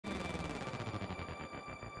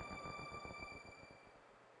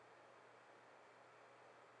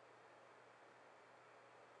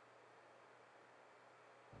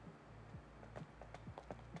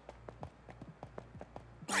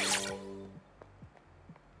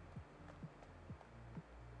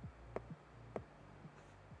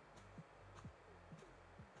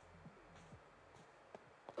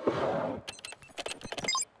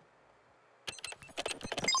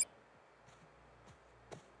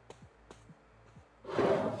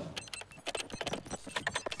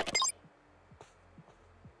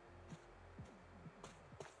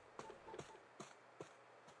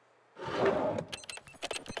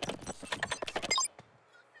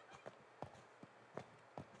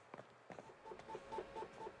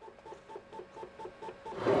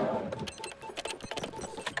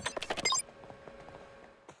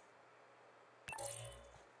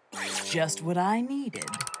Just what I needed.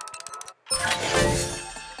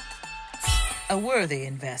 A worthy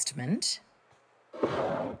investment.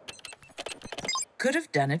 Could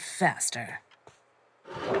have done it faster.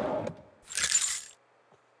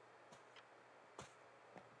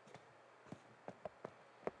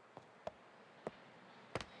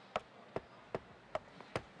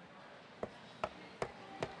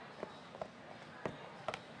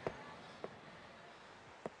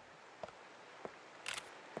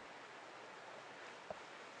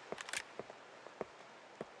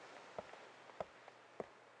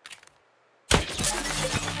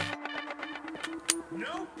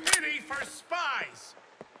 No pity for spies!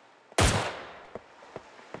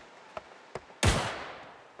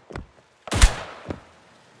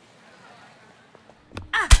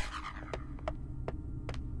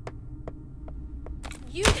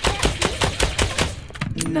 You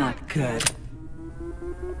can't. Not good.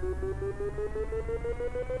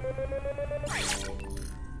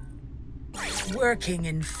 Working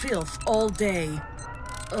in filth all day.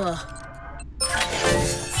 Ugh.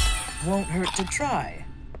 Won't hurt to try.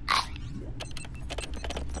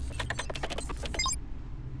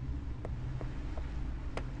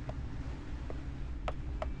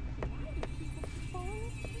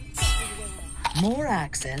 More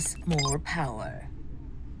access, more power.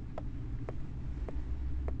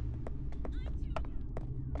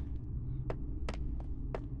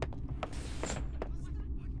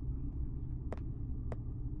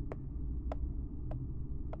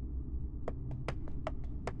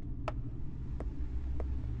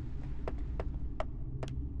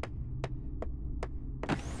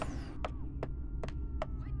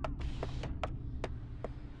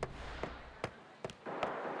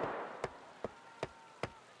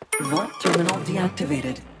 Vault terminal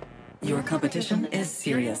deactivated. Your competition is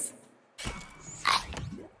serious.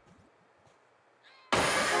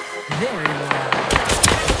 Very well.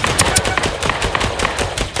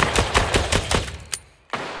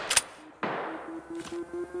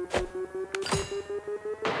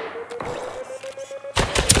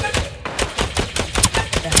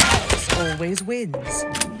 The house always wins.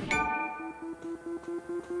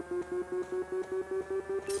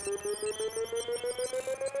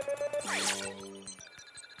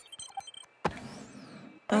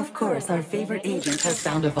 Of course, our favorite agent has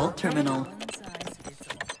found a vault terminal.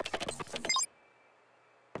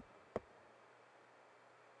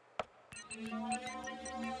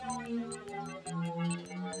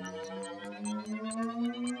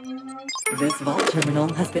 This vault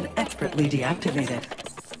terminal has been expertly deactivated.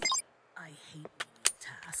 I hate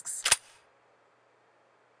tasks.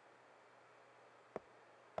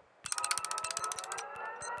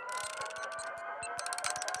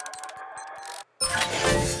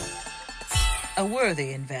 A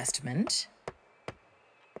worthy investment.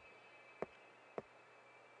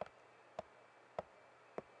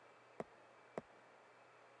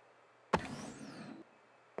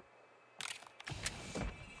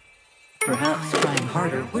 Perhaps trying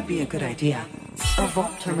harder would be a good idea. A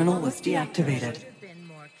vault terminal was deactivated. Should have been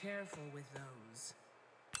more careful with those.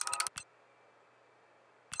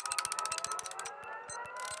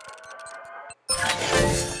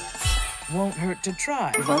 Won't hurt to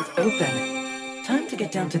try. Vault open. Time to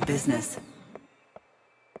get down to business.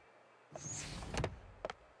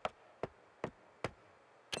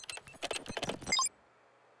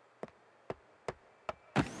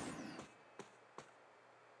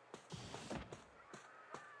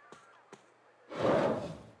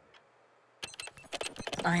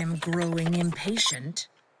 I am growing impatient.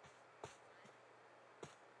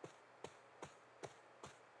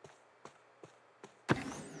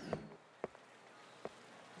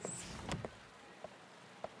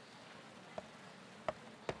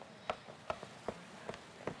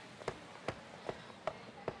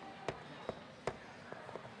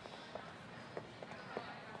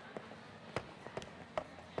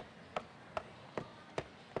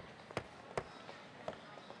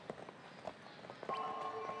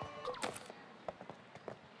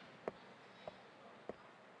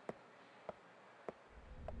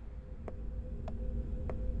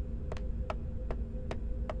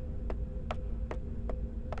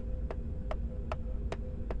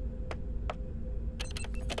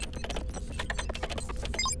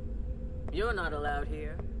 You're not allowed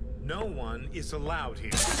here. No one is allowed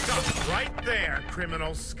here. Stop right there,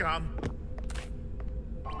 criminal scum.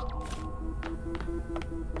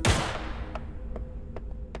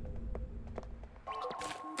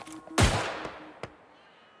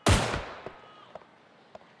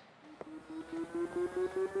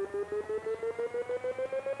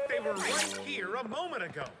 They were right here a moment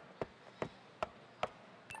ago.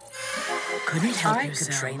 Couldn't help yourself. I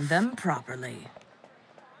could train them properly.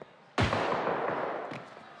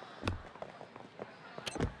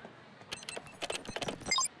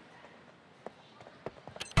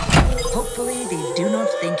 Hopefully they do not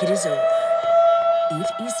think it is over.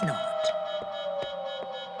 It is not.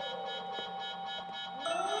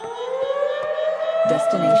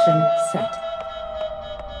 Destination set.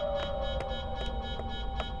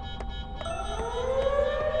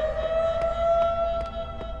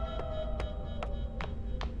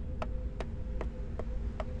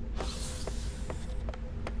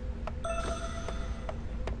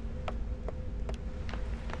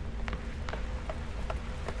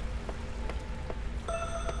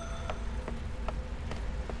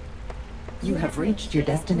 You have reached your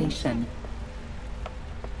destination.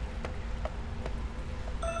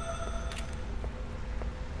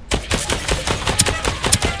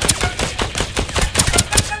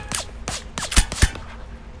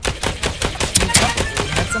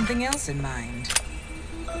 Something else in mind.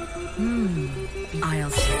 I'll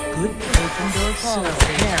take good open door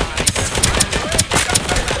policy.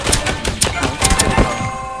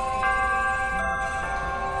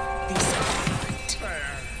 These are right.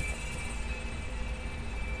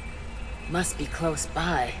 Must be close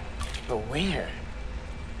by, but where?